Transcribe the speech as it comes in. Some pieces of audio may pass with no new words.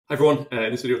Hi everyone,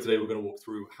 in this video today we're going to walk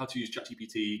through how to use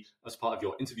ChatGPT as part of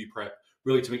your interview prep,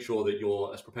 really to make sure that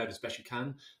you're as prepared as best you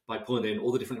can by pulling in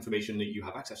all the different information that you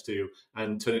have access to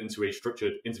and turn it into a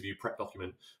structured interview prep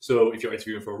document. So if you're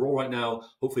interviewing for a role right now,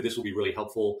 hopefully this will be really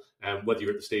helpful, whether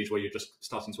you're at the stage where you're just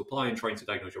starting to apply and trying to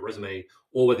diagnose your resume,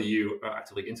 or whether you are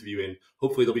actively interviewing.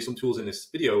 Hopefully there'll be some tools in this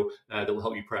video that will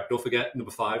help you prep. Don't forget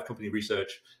number 5, company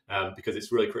research, because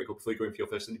it's really critical before you go in for your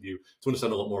first interview to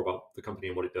understand a lot more about the company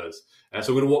and what it does.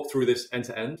 So we're going to walk through this end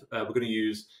to end. We're going to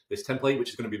use this template, which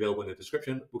is going to be available in the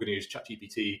description. We're going to use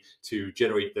ChatGPT to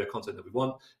generate the content that we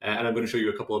want. And I'm going to show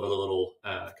you a couple of other little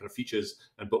kind of features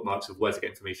and bookmarks of where to get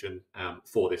information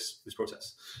for this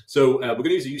process. So we're going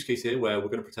to use a use case here where we're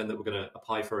going to pretend that we're going to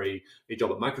apply for a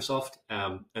job at Microsoft.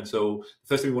 And so the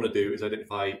first thing we want to do is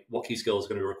identify what key skills are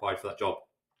going to be required for that job.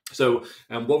 So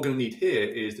what we're going to need here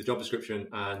is the job description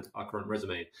and our current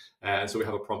resume. And so we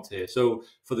have a prompt here. So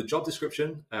for the job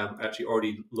description, I actually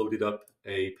already loaded up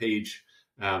a page.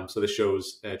 So this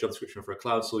shows a job description for a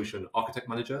cloud solution architect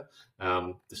manager.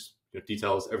 This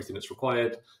details everything that's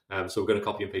required. So we're going to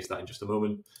copy and paste that in just a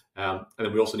moment. And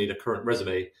then we also need a current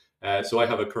resume. So I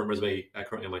have a current resume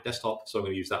currently on my desktop. So I'm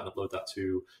going to use that and upload that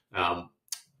to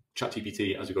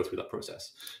ChatGPT as we go through that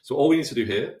process. So all we need to do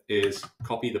here is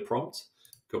copy the prompt,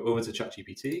 go over to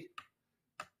ChatGPT,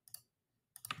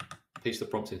 paste the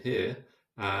prompt in here,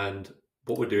 and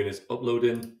what we're doing is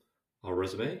uploading our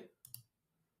resume.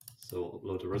 So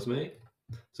we'll upload the resume.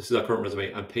 So this is our current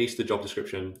resume, and paste the job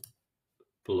description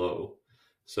below.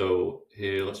 So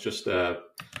here, let's just, for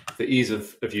ease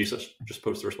of use, let's just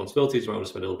post the responsibilities. We might want to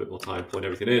spend a little bit more time pulling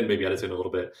everything in, maybe edit in a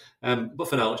little bit. But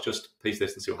for now, let's just paste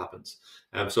this and see what happens.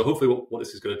 So hopefully what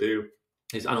this is going to do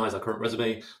is analyze our current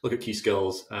resume, look at key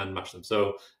skills and match them.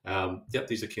 So yep,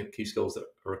 these are key skills that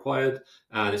are required.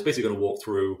 And it's basically going to walk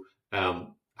through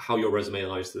how your resume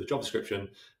aligns to the job description.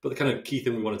 But the kind of key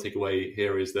thing we want to take away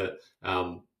here is that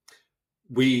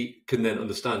we can then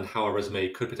understand how our resume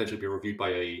could potentially be reviewed by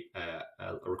a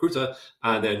recruiter,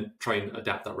 and then try and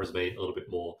adapt that resume a little bit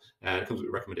more. And it comes with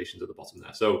recommendations at the bottom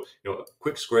there. So a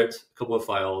quick script, a couple of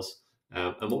files,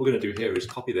 and what we're going to do here is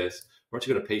copy this. We're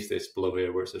actually going to paste this below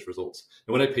here where it says results.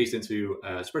 And when I paste into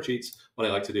spreadsheets, what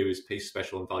I like to do is paste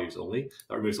special and values only.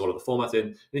 That removes a lot of the formatting,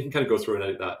 and you can kind of go through and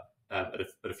edit that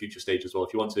at a future stage as well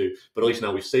if you want to. But at least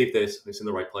now we've saved this and it's in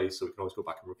the right place, so we can always go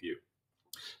back and review.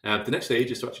 The next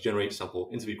stage is to actually generate sample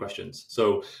interview questions.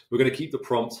 So we're going to keep the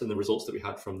prompts and the results that we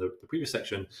had from the previous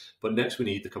section, but next we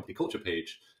need the company culture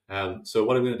page. So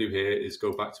what I'm going to do here is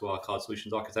go back to our cloud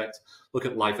solutions architect, look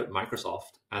at life at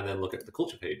Microsoft, and then look at the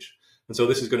culture page. And so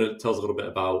this is going to tell us a little bit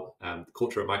about the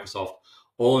culture at Microsoft.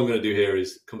 All I'm going to do here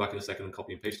is come back in a second and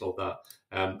copy and paste all of that.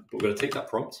 But we're going to take that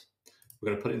prompt, we're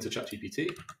going to put it into ChatGPT,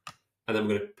 and then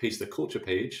we're going to paste the culture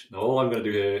page. Now all I'm going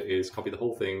to do here is copy the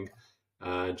whole thing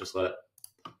and just let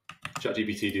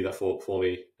ChatGPT do that for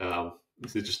me.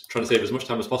 This is just trying to save as much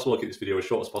time as possible, keep this video as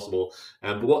short as possible.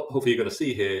 But what hopefully you're going to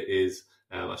see here is,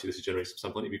 actually this is generating some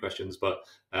sample interview questions, but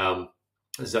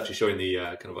this is actually showing the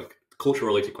kind of like culture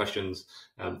related questions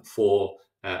for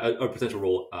a potential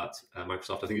role at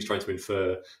Microsoft. I think it's trying to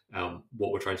infer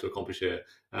what we're trying to accomplish here.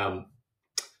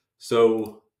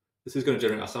 So this is going to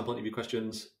generate our sample interview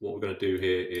questions. What we're going to do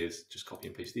here is just copy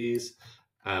and paste these.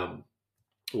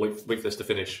 Wait for this to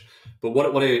finish. But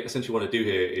what I essentially want to do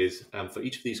here is for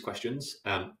each of these questions,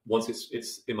 once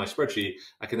it's in my spreadsheet,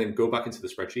 I can then go back into the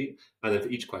spreadsheet, and then for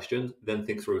each question, then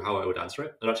think through how I would answer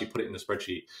it and actually put it in the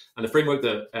spreadsheet. And the framework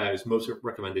that is most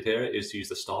recommended here is to use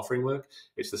the STAR framework.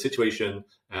 It's the situation,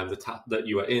 that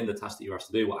you are in, the task that you're asked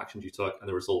to do, what actions you took, and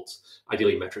the results,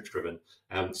 ideally metrics driven.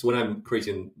 So when I'm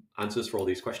creating answers for all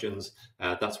these questions,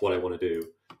 that's what I want to do.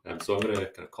 So I'm going to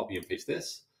kind of copy and paste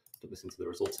this, put this into the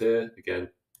results here. Again,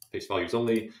 paste values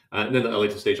only. And then at a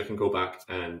later stage, I can go back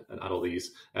and add all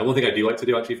these. And one thing I do like to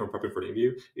do actually from prepping for an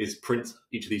interview is print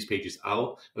each of these pages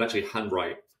out and actually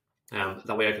handwrite.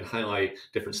 That way I can highlight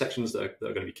different sections that are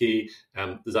going to be key.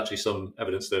 There's actually some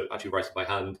evidence that actually writing by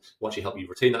hand will actually help you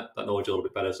retain that knowledge a little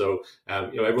bit better. So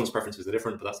everyone's preferences are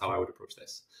different, but that's how I would approach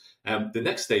this. The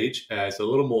next stage is a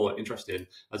little more interesting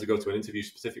as we go to an interview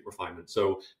specific refinement.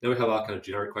 So now we have our kind of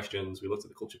generic questions. We looked at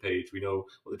the culture page. We know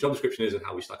what the job description is and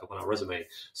how we stack up on our resume.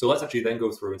 So let's actually then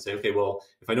go through and say, okay, well,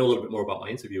 if I know a little bit more about my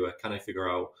interviewer, can I figure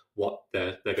out what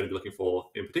they're going to be looking for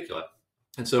in particular?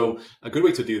 And so a good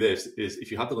way to do this is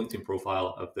if you have the LinkedIn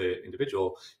profile of the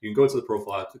individual, you can go to the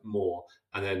profile, click more,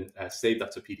 and then save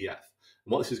that to PDF.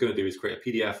 And what this is going to do is create a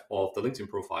PDF of the LinkedIn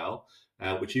profile,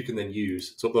 which you can then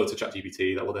use to upload to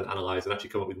ChatGPT that will then analyze and actually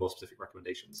come up with more specific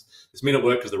recommendations. This may not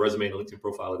work because the resume and the LinkedIn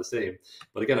profile are the same.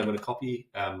 But again, I'm going to copy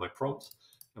my prompt.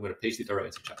 I'm going to paste it directly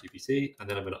into ChatGPT, and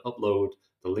then I'm going to upload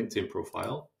the LinkedIn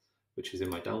profile. which is in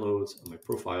my downloads and my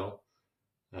profile.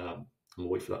 I'm gonna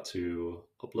wait for that to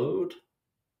upload.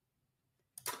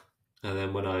 And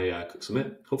then when I click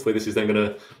submit, hopefully this is then going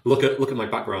to look at my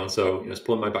background. So it's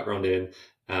pulling my background in,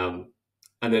 and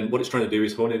then what it's trying to do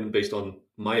is hone in based on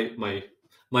my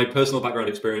personal background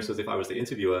experience as if I was the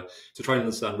interviewer, to try and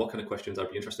understand what kind of questions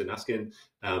I'd be interested in asking.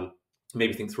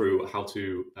 Maybe think through how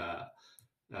to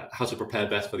prepare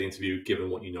best for the interview, given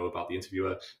what you know about the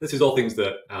interviewer. This is all things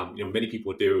that many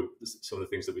people do. Some of the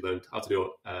things that we learned how to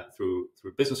do through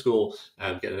business school,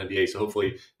 get an MBA. So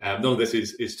hopefully none of this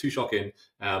is too shocking,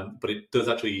 but it does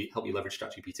actually help you leverage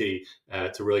ChatGPT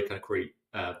to really kind of create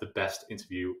the best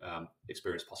interview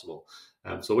experience possible.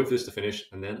 So I'll wait for this to finish,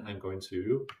 and then I'm going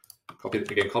to copy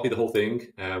the whole thing.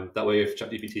 That way, if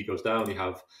ChatGPT goes down, you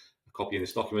have copy in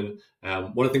this document.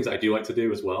 One of the things that I do like to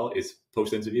do as well is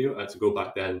post-interview to go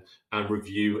back then and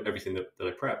review everything that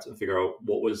I prepped and figure out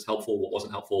what was helpful, what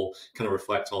wasn't helpful, kind of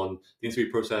reflect on the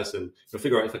interview process and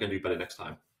figure out if I can do better next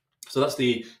time. So that's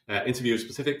the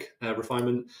interview-specific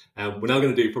refinement. We're now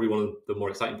going to do probably one of the more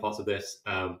exciting parts of this.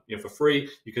 For free,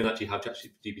 you can actually have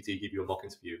ChatGPT give you a mock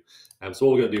interview. So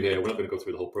what we're going to do here, we're not going to go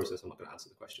through the whole process. I'm not going to answer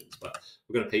the questions, but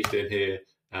we're going to paste it in here,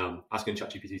 asking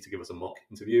ChatGPT to give us a mock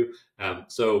interview.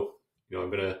 So I'm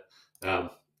going to,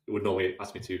 it would normally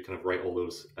ask me to kind of write all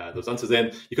those answers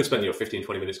in. You could spend 15,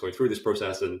 20 minutes going through this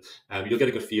process, and you'll get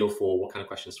a good feel for what kind of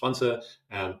questions to answer.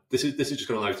 This is just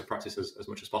going to allow you to practice as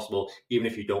much as possible, even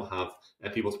if you don't have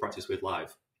people to practice with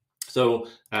live. So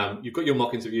you've got your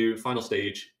mock interview. Final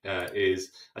stage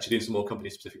is actually doing some more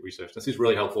company-specific research. This is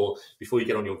really helpful before you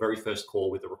get on your very first call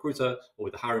with the recruiter or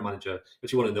with the hiring manager.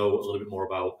 But you want to know a little bit more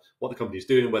about what the company is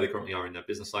doing, where they currently are in their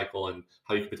business cycle, and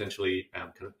how you could potentially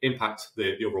kind of impact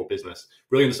the overall business.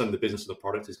 Really understanding the business of the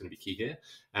product is going to be key here.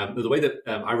 The way that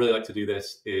I really like to do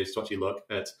this is to actually look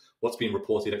at what's being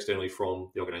reported externally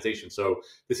from the organization. So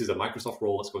this is a Microsoft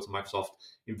role. Let's go to Microsoft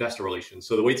Investor Relations.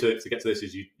 So the way to get to this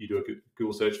is you do a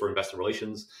Google search for investor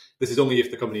relations. This is only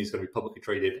if the company is going to be publicly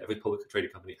traded. Every publicly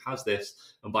traded company has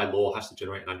this, and by law has to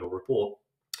generate an annual report.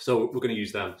 So we're going to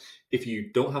use them. If you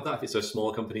don't have that, if it's a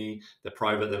smaller company, they're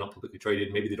private, they're not publicly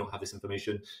traded, maybe they don't have this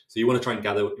information. So you want to try and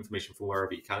gather information from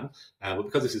wherever you can. But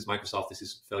because this is Microsoft, this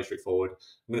is fairly straightforward.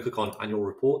 I'm going to click on annual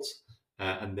reports.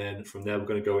 And then from there, we're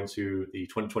going to go into the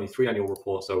 2023 annual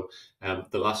report. So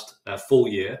the last full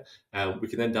year, we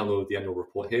can then download the annual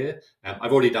report here.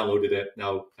 I've already downloaded it.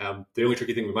 Now, the only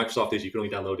tricky thing with Microsoft is you can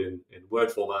only download in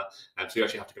Word format. So you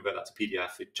actually have to convert that to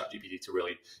PDF in ChatGPT to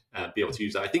really be able to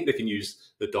use that. I think they can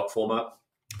use the doc format,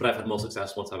 but I've had more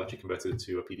success once I've actually converted it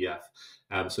to a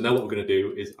PDF. So now what we're going to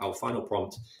do is our final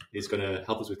prompt is going to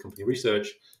help us with company research.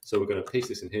 So we're going to paste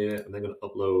this in here and then going to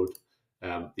upload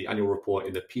the annual report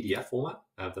in the PDF format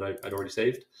that I'd already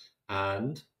saved.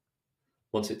 And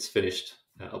once it's finished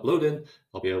uploading,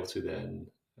 I'll be able to then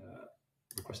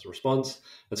request a response.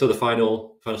 And so the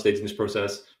final stage in this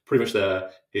process, pretty much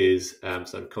there is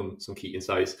some key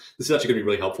insights. This is actually going to be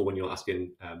really helpful when you're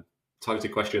asking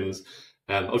targeted questions.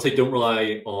 I would say don't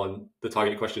rely on the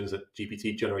targeted questions that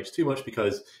GPT generates too much,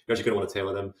 because you're actually going to want to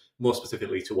tailor them more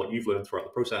specifically to what you've learned throughout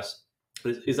the process.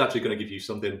 But it's actually going to give you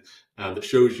something that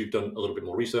shows you've done a little bit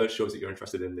more research, shows that you're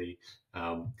interested in the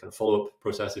kind of follow-up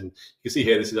process. And you can see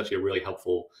here, this is actually a really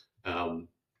helpful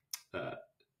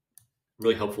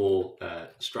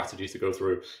strategy to go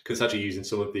through, because it's actually using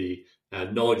some of the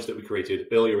knowledge that we created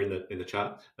earlier in the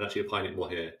chat and actually applying it more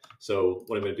here. So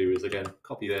what I'm going to do is, again,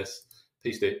 copy this,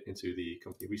 paste it into the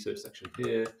company research section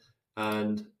here,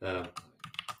 and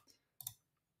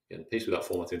paste without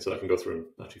formatting, so I can go through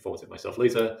and actually format it myself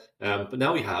later. But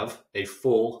now we have a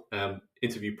full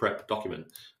interview prep document.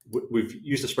 We've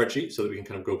used a spreadsheet so that we can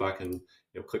kind of go back and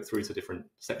click through to different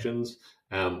sections.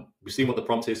 We've seen what the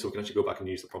prompt is, so we can actually go back and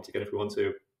use the prompt again if we want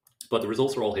to. But the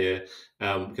results are all here. We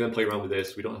can then play around with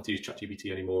this. We don't have to use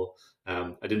ChatGPT anymore.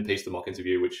 I didn't paste the mock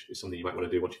interview, which is something you might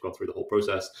want to do once you've gone through the whole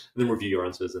process, and then review your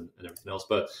answers and everything else.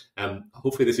 But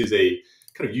hopefully this is a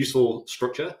kind of useful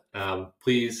structure.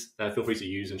 Please feel free to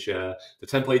use and share the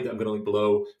template that I'm going to link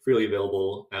below, freely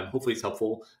available. Hopefully it's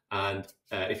helpful. And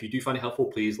if you do find it helpful,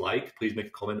 please make a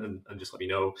comment and just let me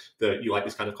know that you like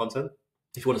this kind of content.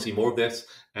 If you want to see more of this,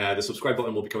 the subscribe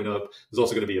button will be coming up. There's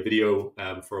also going to be a video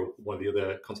for one of the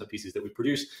other content pieces that we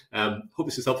produce. Hope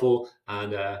this is helpful,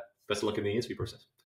 and best of luck in the interview process.